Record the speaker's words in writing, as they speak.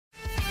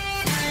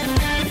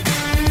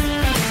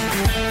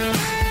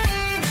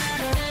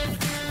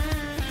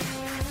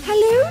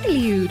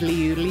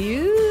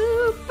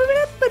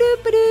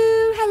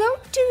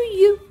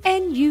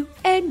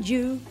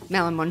you?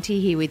 Mel and Monty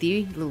here with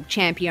you, little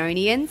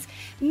championians.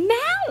 Mel,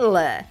 you got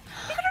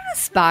on a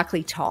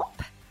sparkly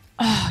top?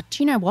 Oh,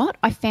 do you know what?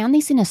 I found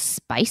this in a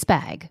space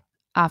bag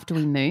after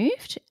we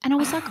moved and I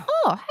was like,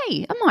 oh,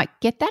 hey, I might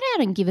get that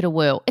out and give it a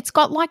whirl. It's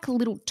got like a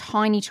little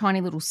tiny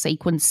little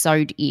sequin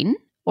sewed in,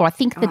 or I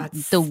think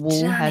the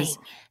wool has.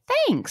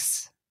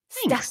 Thanks.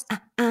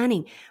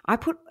 Stunning. I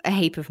put a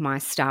heap of my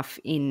stuff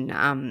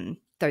in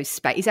those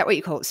space. Is that what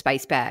you call it?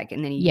 Space bag.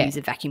 And then you use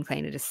a vacuum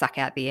cleaner to suck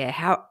out the air.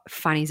 How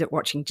funny is it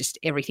watching just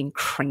everything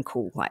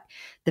crinkle, like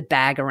the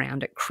bag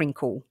around it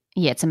crinkle?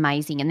 Yeah, it's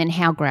amazing. And then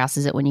how grouse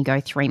is it when you go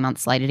 3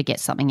 months later to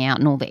get something out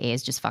and all the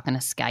air's just fucking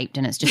escaped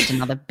and it's just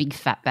another big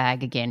fat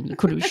bag again? You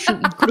could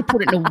have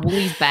put it in a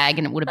Woolies bag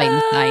and it would have been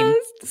the same.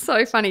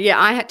 So funny. Yeah,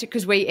 I had to,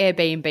 because we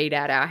Airbnb'd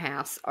out our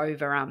house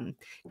over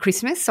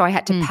Christmas, so I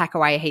had to pack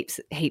away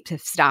heaps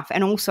of stuff.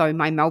 And also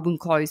my Melbourne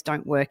clothes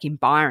don't work in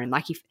Byron.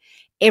 Like if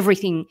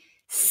everything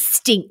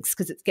stinks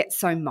because it gets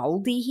so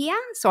mouldy here.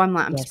 So I'm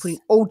just putting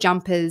all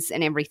jumpers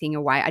and everything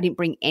away. I didn't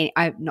bring any,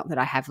 not that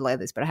I have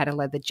leathers, but I had a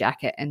leather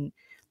jacket and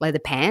leather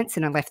pants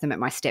and I left them at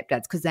my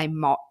stepdad's because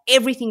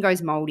everything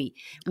goes mouldy.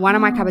 One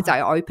of my cupboards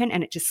I open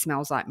and it just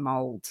smells like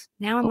mould.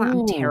 Now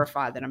I'm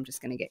terrified that I'm just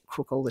going to get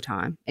crook all the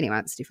time. Anyway,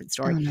 it's a different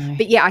story. Oh, no.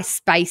 But yeah, I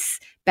space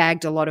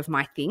bagged a lot of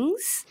my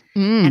things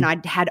and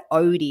I'd had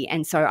Odie,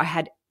 and so I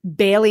had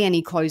barely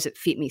any clothes that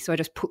fit me, so I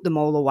just put them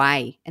all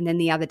away. And then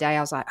the other day I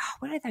was like,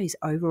 what are those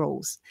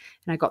overalls?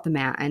 And I got them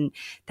out and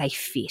they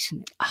fit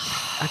and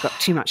I got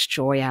too much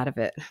joy out of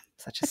it.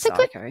 Such a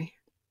psycho.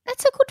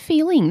 That's a good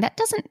feeling. That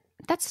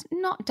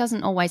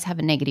doesn't always have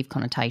a negative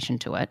connotation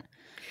to it.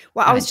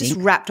 Well, I was just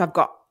wrapped. I've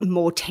got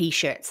more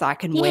T-shirts I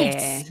can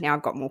wear. Now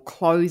I've got more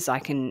clothes I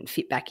can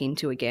fit back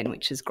into again,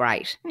 which is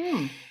great.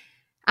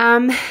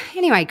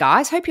 Anyway,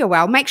 guys, hope you're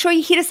well. Make sure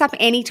you hit us up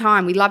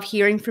anytime. We love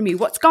hearing from you.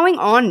 What's going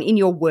on in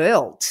your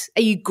world?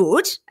 Are you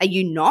good? Are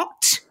you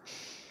not?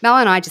 Mel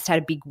and I just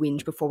had a big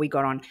whinge before we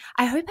got on.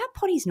 I hope our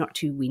potty's not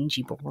too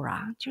whingy,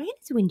 Bora. Do you reckon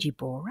it's a whingy,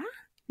 Bora?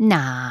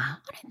 Nah, I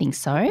don't think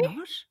so.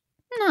 Not?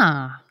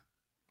 Nah.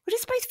 We're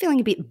just both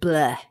feeling a bit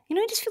blur.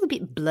 Just feel a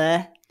bit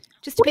blur.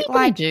 Just what a bit are you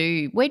going to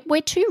do?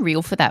 We're too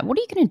real for that. What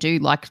are you going to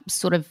do? Like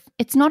sort of,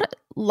 it's not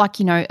like,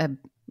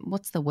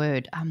 what's the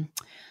word?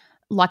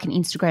 Like an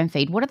Instagram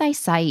feed. What do they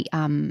say?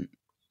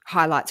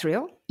 Highlights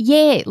reel?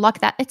 Yeah, like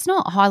that. It's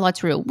not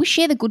highlights reel. We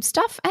share the good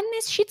stuff and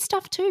there's shit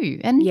stuff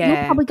too. And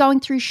you're probably going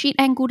through shit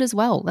and good as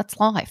well. That's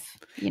life,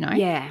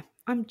 Yeah.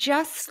 I'm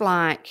just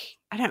like,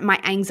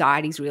 my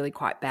anxiety's really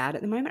quite bad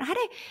at the moment. I had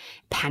a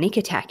panic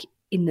attack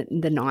in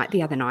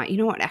the other night. You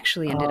know what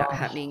actually ended up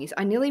happening is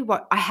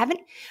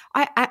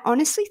I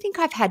honestly think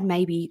I've had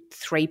maybe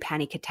 3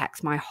 panic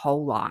attacks my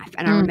whole life.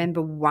 And I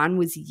remember one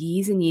was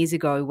years and years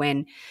ago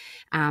when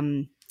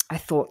I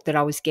thought that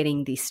I was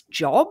getting this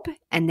job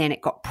and then it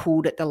got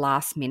pulled at the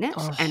last minute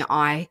and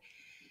I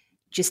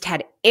just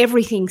had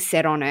everything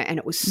set on it and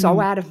it was so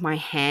out of my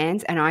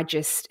hands and I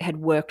just had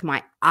worked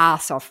my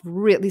ass off.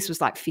 This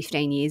was like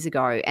 15 years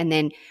ago. And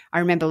then I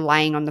remember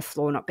laying on the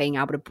floor not being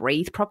able to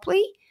breathe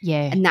properly.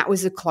 Yeah. And that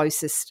was the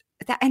closest.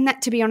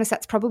 That, to be honest,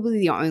 that's probably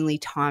the only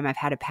time I've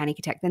had a panic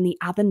attack. Then the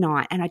other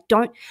night, and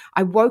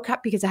I woke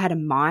up because I had a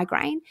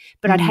migraine,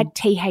 but I'd had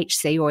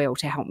THC oil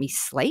to help me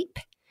sleep.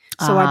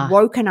 So I'd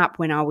woken up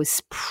when I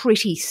was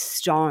pretty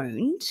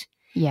stoned.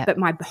 Yeah. But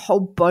my whole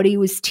body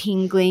was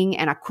tingling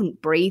and I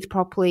couldn't breathe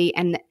properly.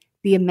 And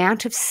the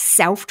amount of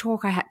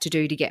self-talk I had to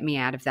do to get me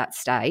out of that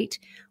state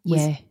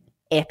was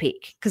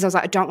epic. Because I was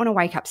like, I don't want to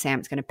wake up Sam.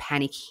 It's going to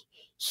panic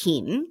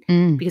him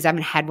because I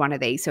haven't had one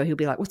of these. So he'll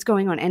be like, what's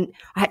going on? And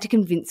I had to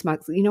convince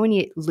when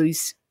you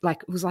lose,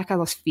 like, it was like I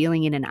lost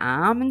feeling in an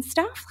arm and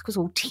stuff. Like it was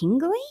all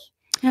tingly.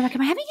 And I'm like,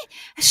 am I having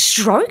a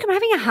stroke? Am I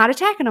having a heart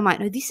attack? And I'm like,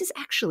 no, this is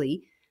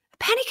actually a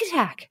panic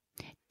attack.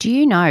 Do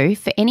you know,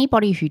 for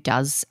anybody who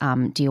does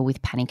deal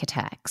with panic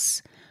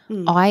attacks,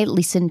 I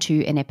listened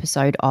to an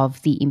episode of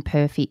the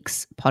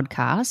Imperfects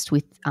podcast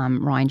with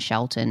Ryan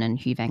Shelton and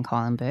Hugh Van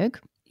Cuylenberg.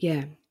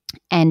 Yeah.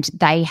 And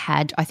they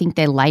had, I think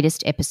their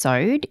latest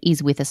episode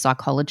is with a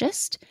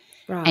psychologist.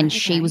 Right, and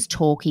she was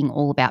talking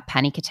all about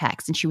panic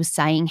attacks. And she was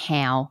saying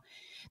how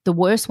the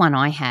worst one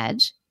I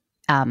had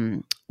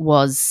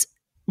was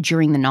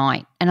during the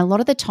night. And a lot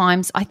of the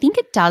times, I think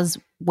it does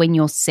when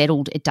you're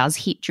settled, it does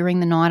hit during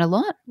the night a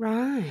lot.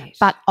 Right.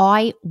 But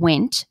I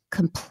went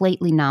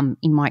completely numb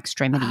in my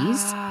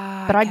extremities,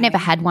 but I'd never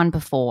had one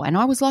before. And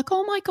I was like,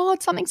 oh, my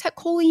God, something's had,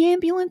 call the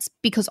ambulance,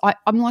 because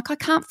I'm like, I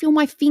can't feel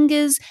my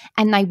fingers.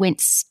 And they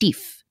went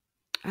stiff,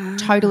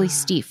 totally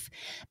stiff.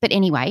 But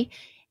anyway,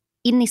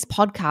 in this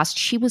podcast,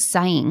 she was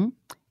saying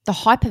the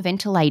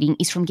hyperventilating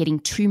is from getting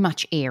too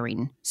much air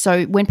in.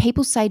 So when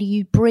people say to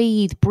you,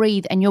 breathe,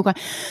 and you're going,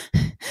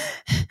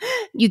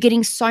 you're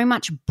getting so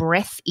much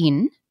breath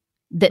in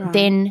that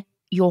then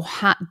your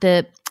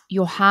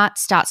heart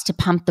starts to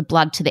pump the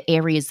blood to the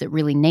areas that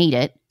really need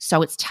it.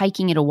 So it's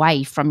taking it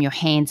away from your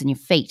hands and your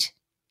feet,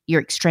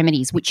 your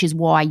extremities, which is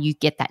why you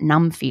get that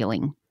numb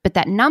feeling. But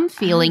that numb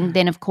feeling,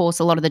 then, of course,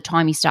 a lot of the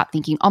time you start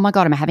thinking, oh, my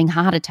God, I'm having a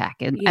heart attack.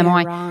 And am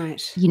I,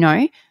 right. you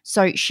know?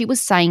 So she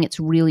was saying it's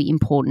really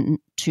important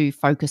to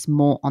focus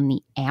more on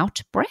the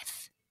out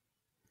breath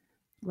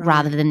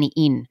rather than the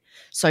in.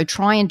 So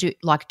try and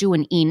do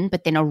an in,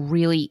 but then a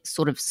really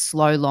sort of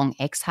slow, long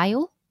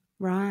exhale.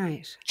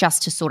 Right.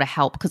 Just to sort of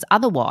help, because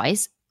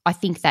otherwise I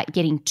think that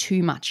getting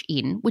too much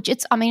in, which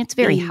it's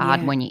very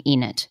hard when you're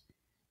in it.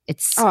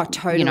 It's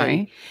totally. You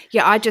know.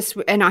 Yeah,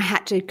 I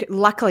had to,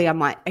 luckily I'm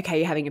like, okay,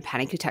 you're having a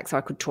panic attack, so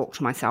I could talk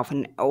to myself,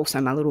 and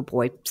also my little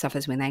boy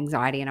suffers with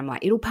anxiety, and I'm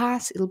like, it'll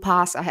pass.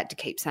 I had to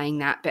keep saying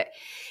that, but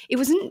it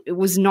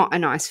was not a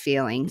nice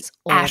feeling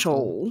at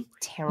all.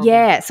 Terrible.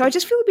 Yeah, so I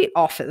just feel a bit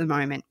off at the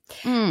moment.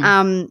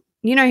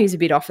 You know who's a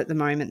bit off at the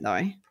moment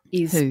though?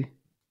 Is who?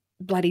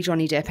 Bloody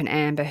Johnny Depp and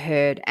Amber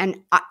Heard. And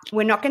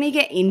we're not going to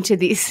get into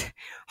this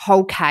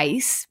whole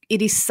case.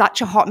 It is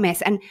such a hot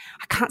mess. And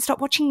I can't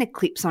stop watching the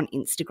clips on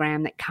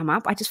Instagram that come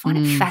up. I just find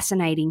it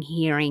fascinating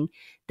hearing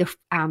the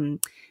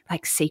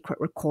like secret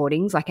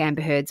recordings. Like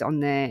Amber Heard's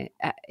on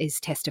is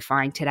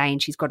testifying today, and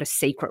she's got a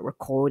secret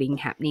recording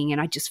happening. And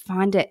I just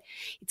find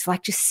it's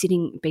like just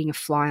being a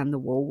fly on the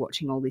wall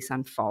watching all this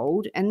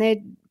unfold. And they're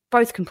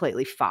both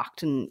completely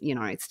fucked, and, you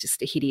know, it's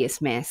just a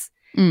hideous mess.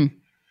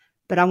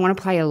 But I want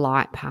to play a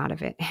light part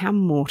of it. How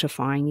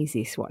mortifying is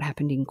this, what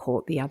happened in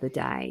court the other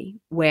day,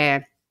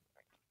 where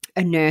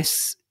a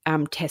nurse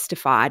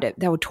testified.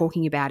 They were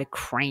talking about a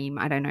cream.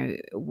 I don't know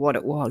what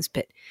it was,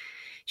 but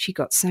she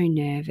got so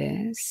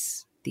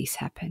nervous. This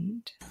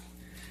happened.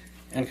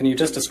 And can you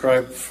just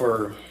describe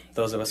for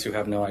those of us who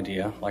have no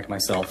idea, like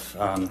myself,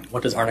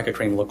 what does arnica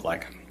cream look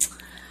like?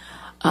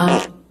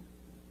 Oh,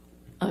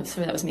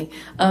 sorry, that was me.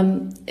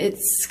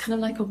 It's kind of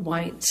like a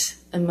white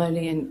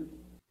emollient.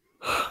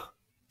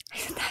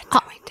 Isn't that so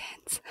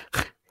intense?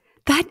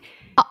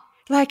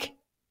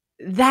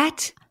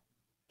 That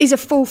is a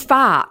full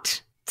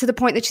fart to the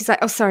point that she's like,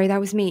 oh, sorry, that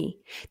was me.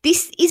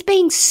 This is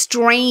being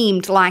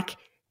streamed, like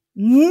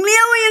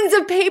millions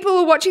of people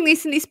are watching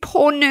this, and this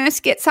poor nurse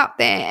gets up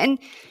there and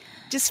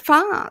just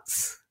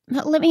farts.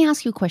 Let me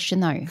ask you a question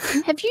though.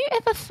 Have you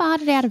ever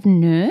farted out of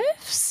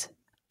nerves?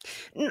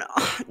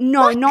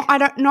 No, not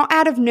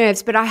out of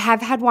nerves, but I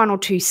have had one or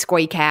two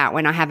squeak out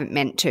when I haven't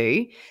meant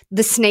to.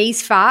 The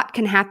sneeze fart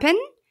can happen.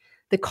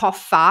 The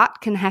cough fart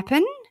can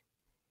happen.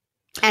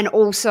 And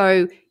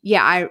also,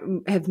 yeah, I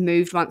have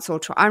moved once or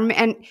twice.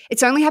 And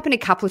it's only happened a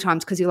couple of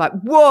times because you're like,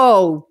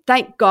 whoa,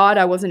 thank God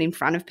I wasn't in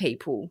front of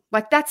people.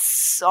 Like, that's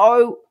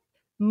so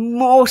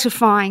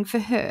mortifying for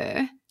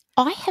her.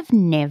 I have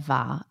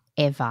never,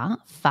 ever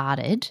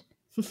farted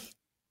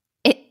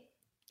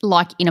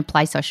like in a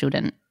place I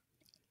shouldn't.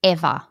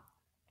 Ever.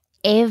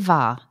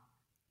 Are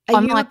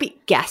you like a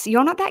bit gassy?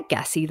 You're not that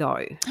gassy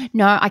though.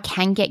 No, I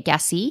can get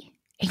gassy.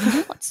 And you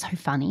know what's so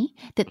funny?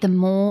 That the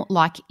more,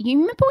 like, you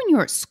remember when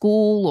you're at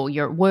school or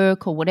you're at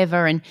work or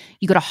whatever and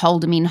you got to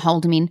hold them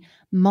in.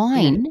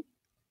 Mine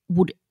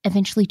would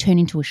eventually turn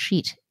into a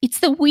shit. It's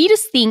the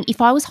weirdest thing.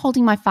 If I was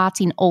holding my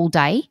farts in all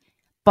day,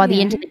 by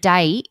the end of the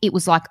day, it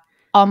was like,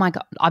 oh, my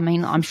God. I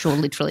mean, I'm sure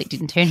literally it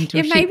didn't turn into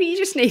a shit. Maybe you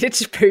just needed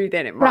to poo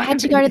then. It might. But I had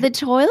to go to the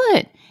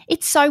toilet.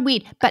 It's so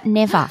weird, but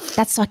never.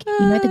 That's like, you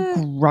know,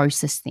 the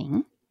grossest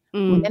thing?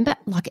 Remember,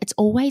 like, it's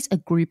always a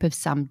group of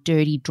some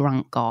dirty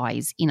drunk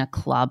guys in a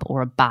club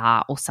or a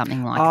bar or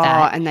something like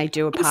that. Oh, and they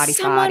do a party.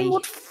 Someone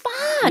would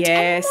fart.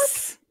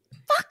 Yes.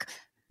 Like, fuck.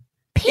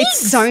 Pigs.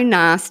 It's so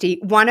nasty.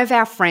 One of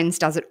our friends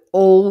does it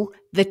all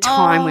the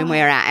time when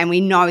we're out, and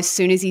we know as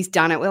soon as he's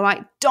done it, we're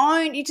like,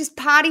 don't, you just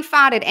party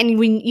farted. And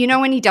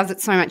when he does it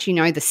so much, you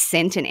know, the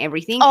scent and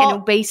everything, and it'll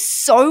be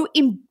so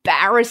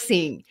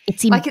embarrassing.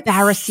 It's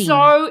embarrassing. It's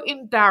so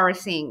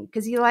embarrassing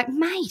because you're like,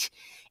 mate,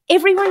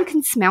 everyone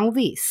can smell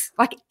this.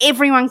 Like,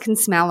 everyone can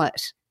smell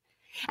it.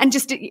 And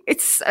just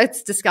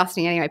it's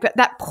disgusting anyway. But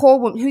that poor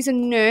woman who's a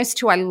nurse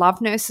too, I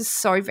love nurses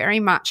so very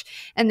much.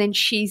 And then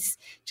she's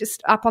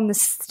just up on the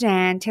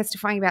stand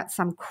testifying about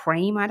some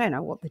cream. I don't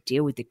know what the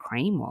deal with the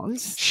cream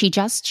was. She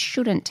just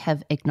shouldn't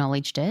have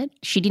acknowledged it.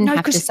 She didn't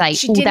have to say,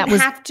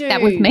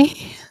 that was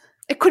me.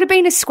 It could have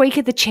been a squeak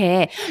of the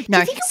chair.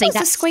 No, do you think it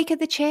was a squeak of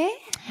the chair?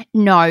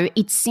 No,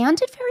 it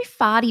sounded very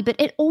farty, but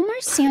it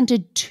almost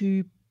sounded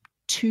too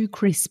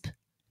crisp.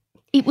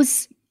 It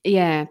was...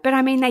 Yeah, but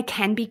I mean, they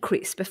can be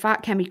crisp. A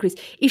fart can be crisp.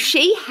 If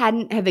she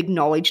hadn't have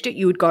acknowledged it,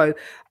 you would go,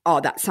 oh,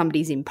 that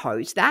somebody's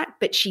imposed that.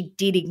 But she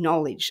did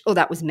acknowledge, oh,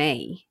 that was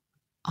me.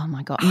 Oh,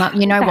 my God.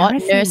 You know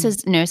what?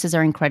 Nurses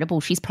are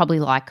incredible. She's probably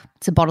like,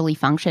 it's a bodily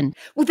function.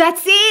 Well,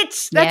 that's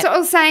it. That's what I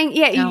was saying.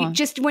 Yeah, you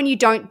just when you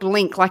don't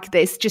blink, like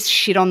there's just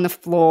shit on the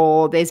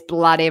floor, there's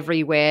blood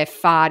everywhere,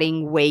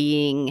 farting,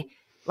 weeing.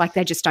 Like,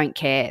 they just don't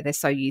care. They're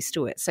so used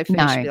to it. So for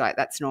me, she'd be like,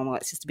 that's normal.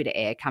 It's just a bit of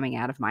air coming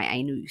out of my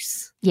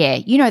anus. Yeah.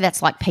 You know,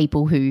 that's like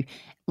people who,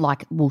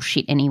 like, will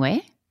shit anywhere.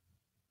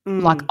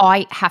 Like,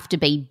 I have to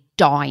be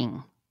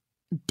dying,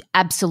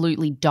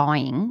 absolutely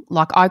dying.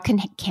 Like, I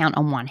can count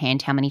on one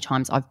hand how many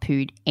times I've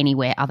pooed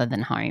anywhere other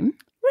than home.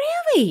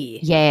 Really?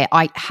 Yeah,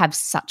 I have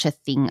such a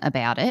thing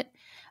about it.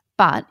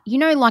 But, you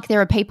know, like, there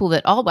are people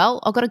that, oh,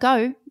 well, I've got to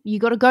go. you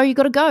got to go,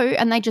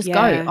 and they just go.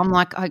 I'm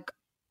like,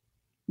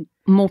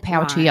 more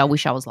power to you. I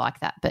wish I was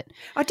like that, but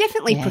I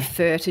definitely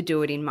prefer to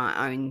do it in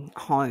my own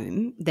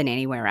home than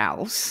anywhere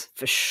else,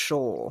 for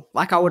sure.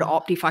 Like I would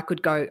opt if I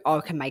could go, I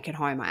can make it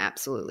home, I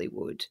absolutely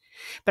would.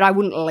 But I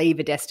wouldn't leave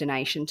a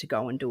destination to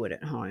go and do it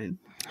at home.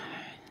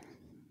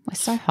 We're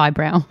so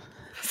highbrow.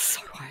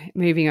 So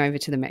moving over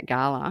to the Met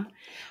Gala.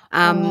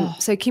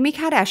 So Kimi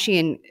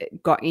Kardashian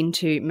got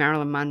into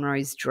Marilyn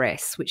Monroe's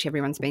dress, which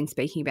everyone's been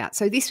speaking about.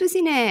 So this was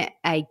in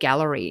a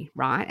gallery,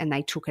 right? And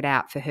they took it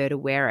out for her to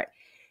wear it.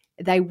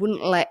 They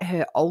wouldn't let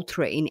her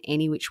alter it in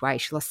any which way.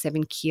 She lost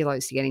 7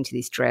 kilos to get into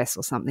this dress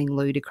or something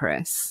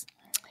ludicrous.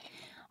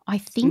 I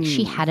think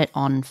she had it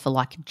on for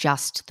like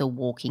just the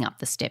walking up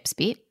the steps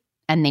bit,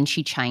 and then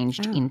she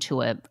changed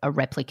into a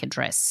replica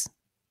dress.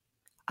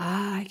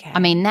 Okay. I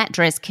mean, that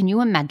dress, can you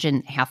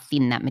imagine how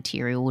thin that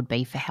material would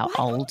be for how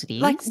old it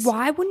is? Like,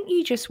 why wouldn't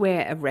you just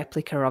wear a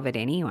replica of it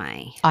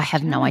anyway? I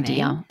have no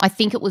idea. I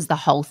think it was the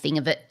whole thing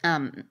of it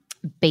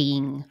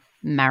being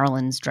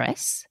Marilyn's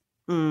dress.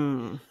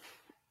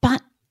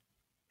 But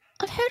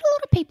I've heard a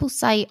lot of people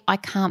say, I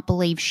can't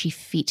believe she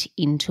fit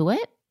into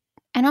it.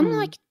 And I'm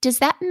like, does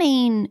that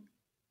mean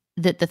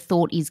that the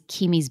thought is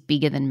Kim is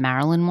bigger than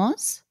Marilyn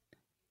was?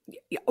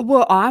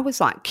 Well, I was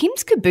like,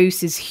 Kim's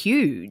caboose is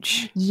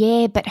huge.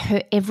 Yeah, but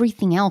her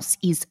everything else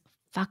is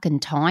fucking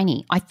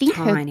tiny. I think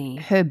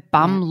her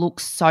bum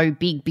looks so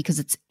big because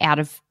it's out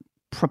of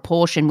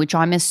proportion, which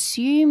I'm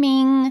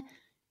assuming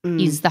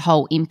is the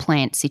whole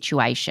implant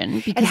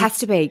situation. It has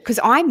to be, because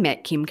I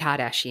met Kim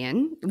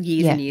Kardashian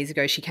years and years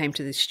ago. She came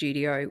to the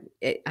studio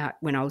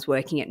when I was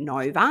working at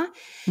Nova,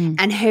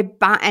 and her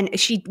bum, and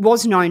she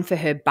was known for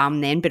her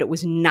bum then, but it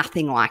was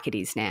nothing like it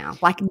is now.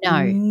 Like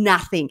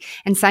nothing.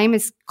 And same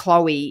as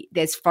Khloe,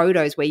 there's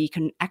photos where you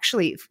can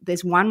actually,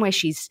 there's one where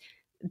she's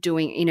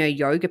doing in her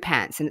yoga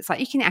pants, and it's like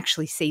you can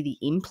actually see the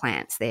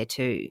implants there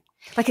too.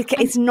 Like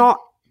it's not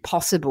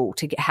possible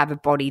to have a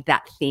body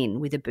that thin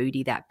with a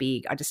booty that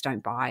big. I just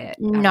don't buy it.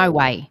 No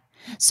way.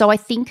 So I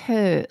think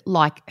her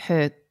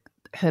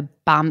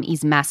bum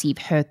is massive.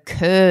 Her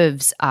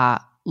curves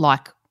are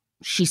like,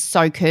 she's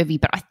so curvy,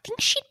 but I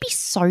think she'd be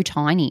so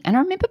tiny. And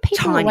I remember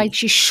people always,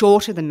 she's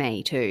shorter than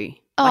me too.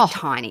 Like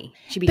tiny.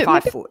 She'd be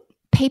 5 foot.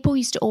 People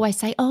used to always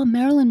say, "Oh,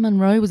 Marilyn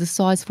Monroe was a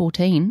size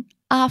 14."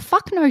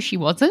 Fuck no, she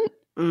wasn't.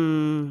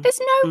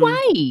 There's no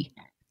way.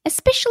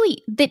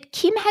 Especially that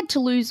Kim had to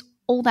lose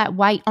all that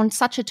weight on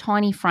such a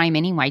tiny frame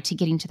anyway to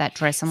get into that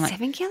dress. I'm like,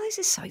 7 kilos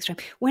is so extreme.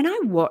 When I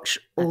watch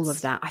all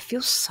of that, I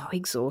feel so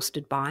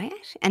exhausted by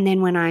it. And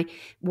then when I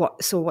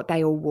saw what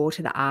they all wore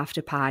to the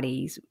after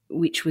parties,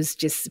 which was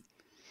just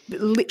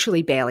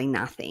literally barely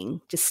nothing,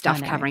 just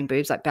stuff covering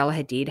boobs. Like Bella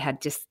Hadid had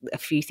just a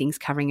few things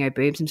covering her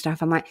boobs and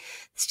stuff. I'm like,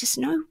 there's just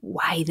no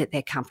way that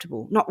they're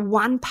comfortable. Not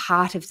one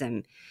part of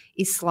them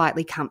is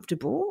slightly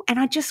comfortable. And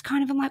I just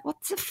kind of am like,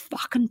 what's the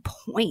fucking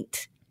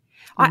point?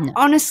 I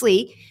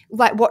honestly,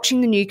 like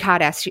watching the new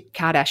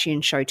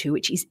Kardashian show too,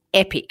 which is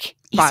epic,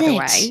 by the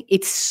way.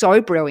 It's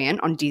so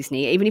brilliant on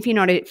Disney. Even if you're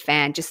not a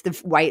fan, just the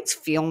way it's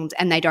filmed,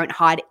 and they don't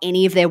hide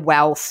any of their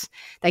wealth.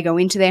 They go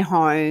into their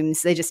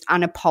homes. They're just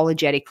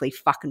unapologetically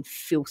fucking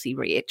filthy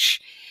rich,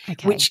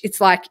 which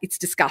it's like, it's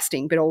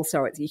disgusting, but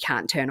also you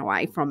can't turn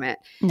away from it.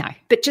 No.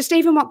 But just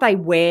even what they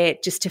wear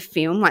just to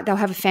film, like they'll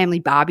have a family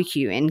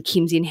barbecue and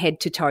Kim's in head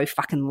to toe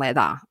fucking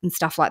leather and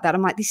stuff like that.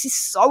 I'm like, this is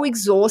so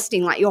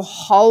exhausting. Like your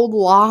whole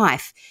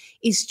life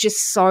is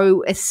just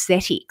so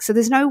aesthetic. So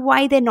there's no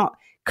way they're not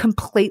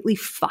completely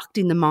fucked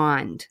in the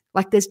mind.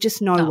 Like there's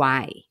just no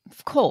way.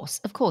 Of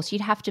course,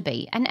 you'd have to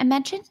be. And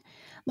imagine,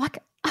 like,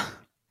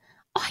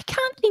 I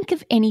can't think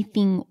of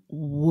anything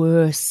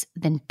worse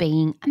than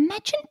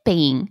imagine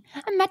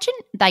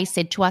they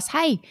said to us,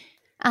 hey,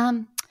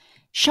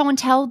 Show and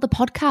Tell, the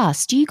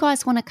podcast, do you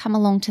guys want to come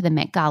along to the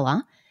Met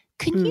Gala?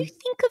 Can you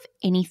think of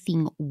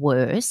anything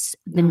worse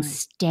than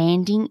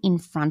standing in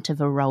front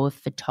of a row of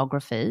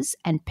photographers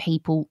and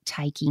people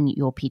taking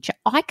your picture?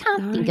 I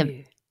can't think of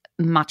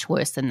much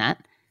worse than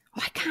that.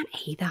 I can't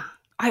either.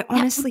 I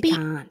honestly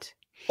can't.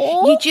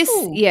 Awful. You just,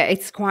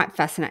 it's quite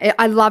fascinating.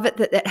 I love it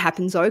that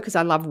happens though, because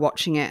I love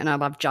watching it and I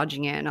love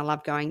judging it and I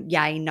love going,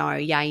 yay,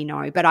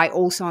 no. But I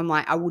also am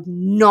like, I would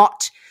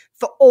not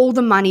for all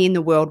the money in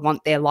the world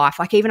want their life.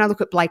 Like even I look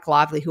at Blake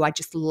Lively, who I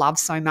just love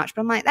so much, but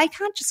I'm like, they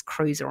can't just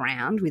cruise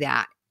around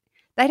without,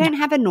 they don't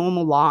have a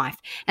normal life.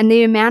 And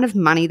the amount of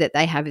money that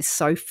they have is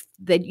so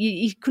that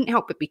you couldn't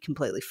help but be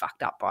completely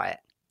fucked up by it.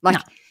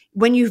 Like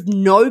when you've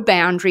no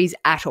boundaries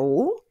at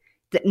all,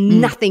 that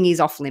nothing is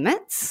off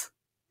limits,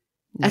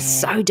 are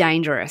so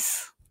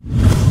dangerous.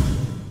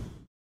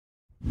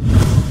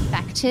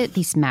 Back to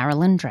this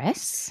Marilyn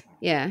dress.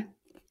 Yeah.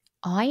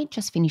 I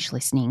just finished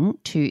listening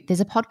to,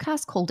 there's a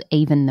podcast called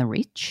Even the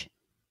Rich.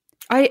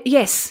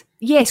 Yes,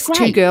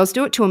 two girls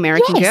do it, two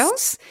American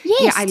girls.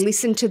 Yes. Yeah, I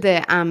listened to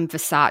the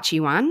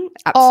Versace one.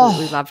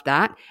 Absolutely loved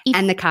that.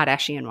 And the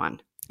Kardashian one.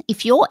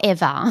 If you're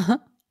ever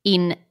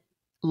in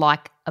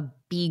like a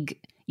big,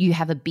 you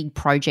have a big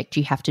project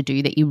you have to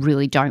do that you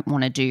really don't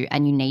want to do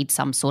and you need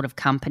some sort of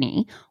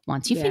company,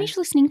 once you finish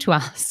listening to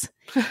us,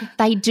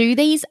 they do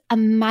these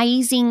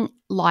amazing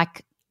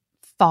like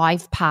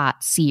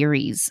 5-part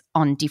series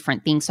on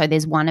different things. So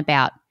there's one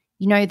about,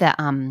 you know,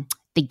 the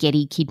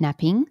Getty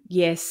kidnapping.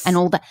 Yes. And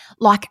all that,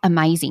 like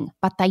amazing.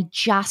 But they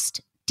just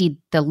did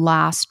the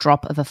last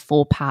drop of a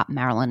 4-part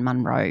Marilyn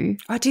Monroe.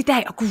 Oh, did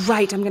they? Oh,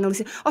 great. I'm going to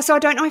listen. Oh, so I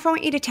don't know if I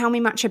want you to tell me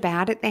much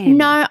about it then.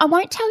 No, I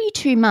won't tell you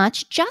too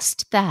much.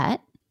 Just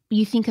that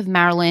you think of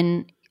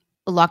Marilyn,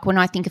 like when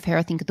I think of her,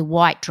 I think of the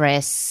white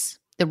dress,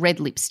 the red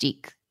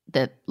lipstick,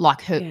 her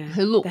look.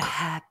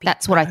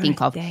 That's what I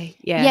think of. Yeah.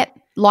 Yep,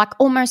 like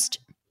almost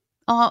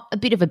a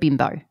bit of a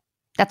bimbo.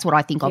 That's what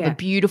I think of, a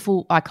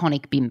beautiful,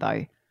 iconic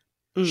bimbo.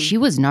 She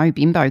was no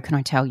bimbo, can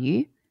I tell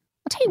you?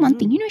 I'll tell you one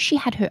thing. You know, she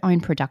had her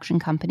own production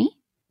company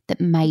that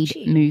made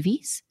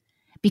movies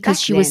because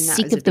she was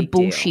sick of the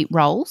bullshit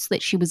roles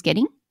that she was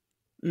getting.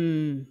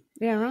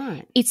 Yeah,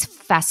 right. It's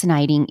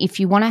fascinating. If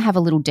you want to have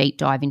a little deep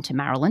dive into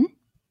Marilyn,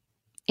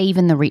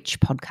 Even the Rich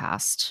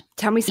podcast.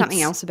 Tell me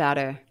something else about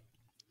her.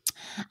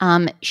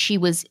 She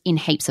was in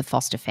heaps of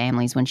foster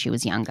families when she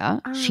was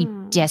younger. She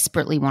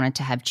desperately wanted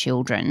to have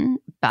children,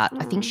 but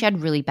I think she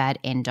had really bad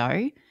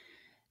endo.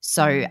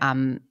 So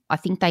I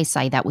think they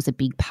say that was a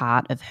big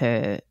part of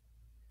her,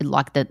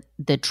 like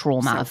the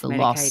trauma of the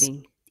loss.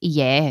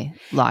 Yeah.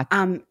 Like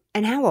and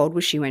how old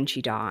was she when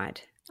she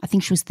died? I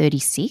think she was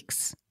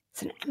 36.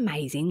 Isn't it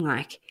amazing?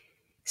 Like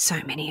so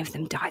many of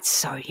them died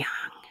so young.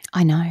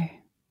 I know.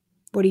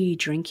 What are you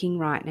drinking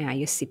right now?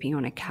 You're sipping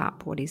on a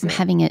cup. What is it? I'm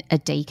having a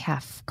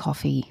decaf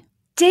coffee.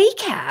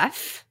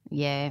 Decaf?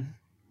 Yeah.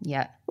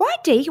 Why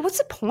decaf? What's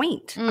the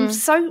point? I'm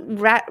so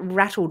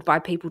rattled by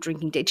people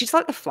drinking decaf. Just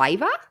like the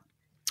flavour?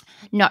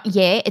 No,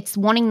 yeah, it's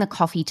wanting the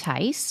coffee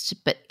taste,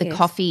 but the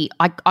coffee,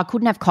 I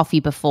couldn't have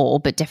coffee before,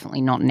 but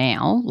definitely not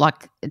now.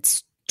 Like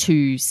it's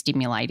too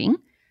stimulating.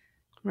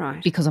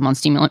 Right. Because I'm on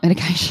stimulant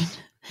medication.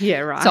 Yeah,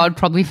 right. So I'd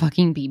probably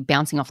fucking be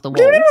bouncing off the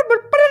wall.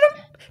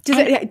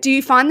 Do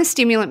you find the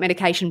stimulant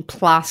medication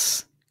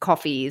plus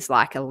coffee is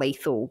like a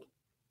lethal?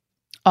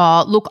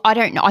 Oh, look, I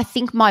don't know. I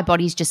think my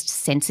body's just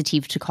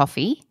sensitive to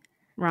coffee.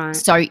 Right.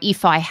 So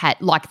if I had,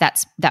 like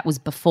that was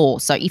before.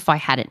 So if I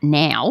had it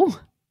now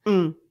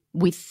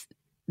with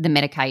the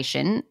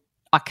medication,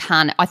 I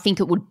think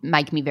it would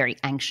make me very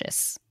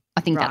anxious.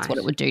 I think that's what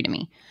it would do to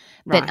me.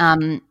 But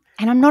and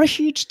I'm not a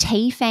huge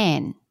tea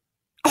fan.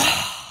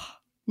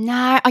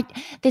 No,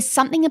 there's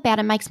something about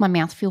it makes my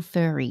mouth feel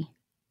furry.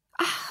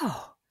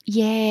 Oh.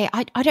 Yeah,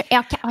 I don't.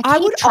 I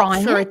would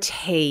opt for a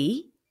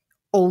tea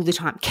all the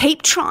time.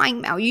 Keep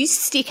trying, Mel. You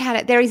stick at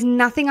it. There is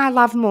nothing I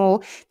love more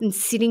than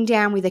sitting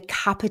down with a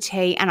cup of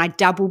tea and I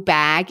double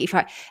bag.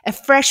 A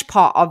fresh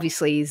pot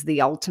obviously is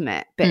the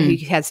ultimate, but who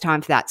has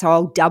time for that? So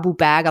I'll double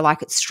bag. I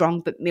like it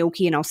strong but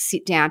milky, and I'll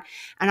sit down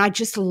and I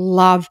just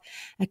love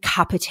a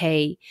cup of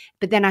tea.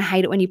 But then I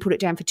hate it when you put it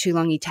down for too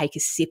long. You take a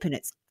sip and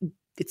it's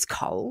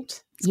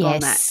cold. It's gone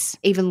that.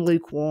 Even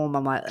lukewarm,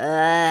 I'm like,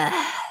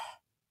 ugh.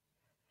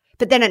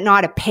 But then at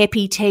night, a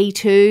peppy tea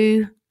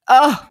too.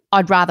 Oh,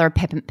 I'd rather a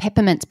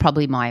peppermint's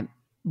probably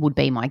would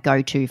be my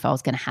go-to if I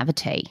was going to have a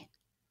tea.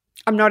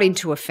 I'm not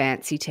into a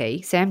fancy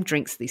tea. Sam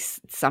drinks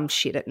some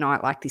shit at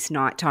night, like this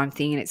nighttime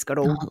thing, and it's got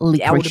all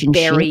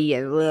elderberry.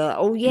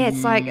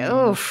 It's like,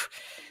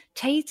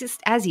 tea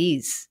just as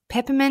is.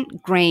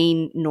 Peppermint,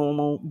 green,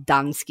 normal,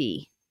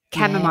 Dunsky.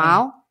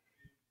 Chamomile,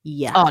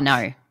 yeah. Oh,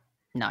 no.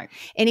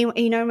 Anyway,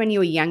 you know when you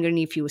were younger and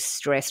if you were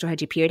stressed or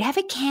had your period, have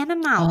a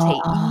chamomile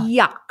tea.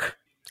 Yuck.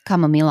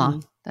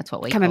 Chamomilla. That's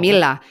what we call it.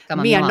 Chamomilla.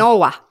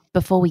 Mianoa.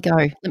 Before we go,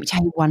 let me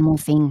tell you one more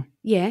thing.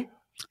 Yeah.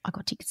 I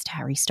got tickets to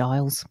Harry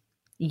Styles.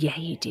 Yeah,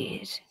 you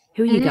did.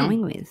 Who are you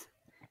going with?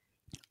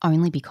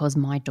 Only because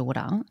my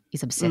daughter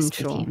is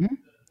obsessed with him.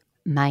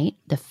 Mate,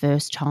 the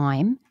first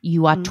time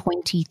you are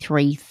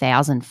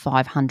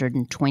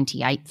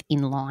 23,528th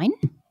in line.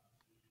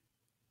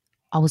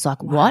 I was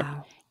like, what?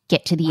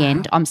 Get to the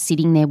end. I'm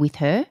sitting there with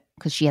her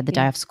because she had the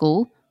day off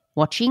school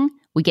watching.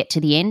 We get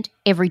to the end.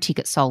 Every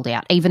ticket sold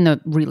out, even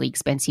the really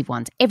expensive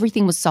ones.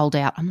 Everything was sold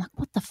out. I'm like,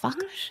 what the fuck?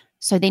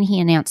 So then he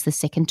announced the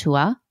second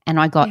tour and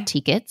I got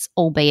tickets,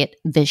 albeit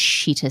the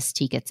shittest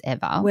tickets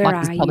ever. Where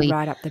are you?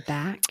 Right up the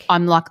back?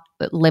 I'm like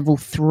at level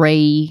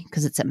 3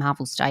 because it's at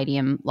Marvel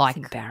Stadium. Like,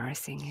 it's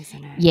embarrassing,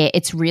 isn't it? Yeah,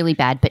 it's really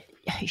bad. But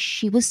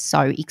she was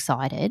so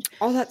excited.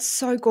 Oh, that's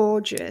so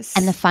gorgeous.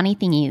 And the funny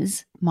thing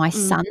is my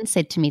son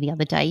said to me the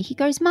other day, he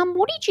goes, Mum,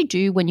 what did you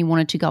do when you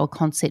wanted to go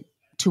to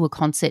a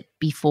concert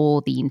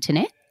before the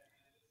internet?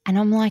 And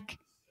I'm like,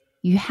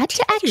 you had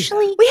to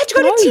actually we had to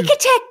go to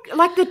Ticketek,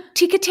 like the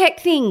Ticketek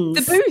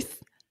things.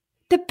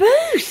 The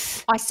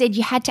booth. I said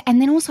you had to,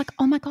 and then I was like,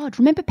 oh my God,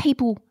 remember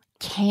people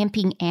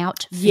camping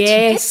out for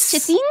tickets to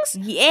things?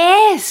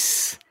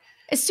 Yes.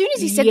 As soon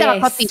as he said that, I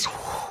got this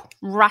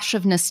rush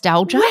of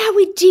nostalgia. Wow,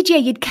 we did, yeah.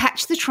 You'd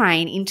catch the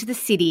train into the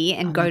city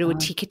and go to a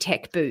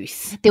Ticketek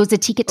booth. There was a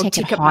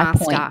Ticketek at High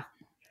Point.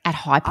 At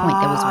High Point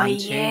there was one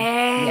too.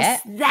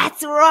 Yes,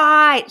 that's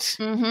right.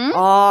 Mm-hmm.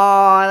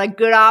 Oh, the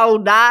good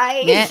old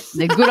days. Yeah,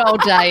 the good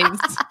old days.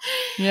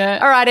 Yeah.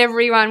 All right,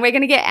 everyone, we're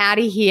going to get out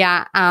of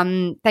here.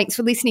 Thanks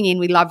for listening in.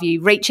 We love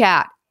you. Reach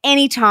out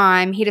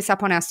anytime. Hit us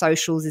up on our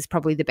socials is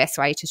probably the best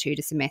way to shoot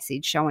us a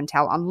message. Show and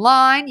Tell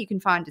Online. You can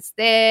find us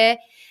there.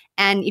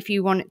 And if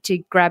you want to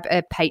grab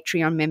a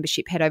Patreon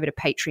membership, head over to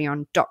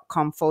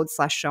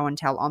patreon.com/Show and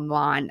Tell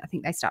Online. I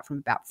think they start from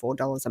about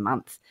 $4 a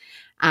month.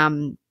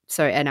 And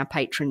our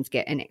patrons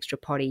get an extra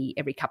potty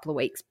every couple of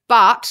weeks.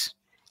 But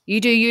you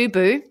do you,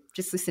 boo.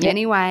 Just listen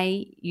any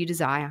way you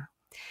desire.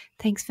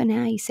 Thanks for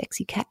now, you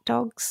sexy cat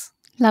dogs.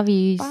 Love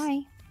you.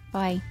 Bye.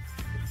 Bye.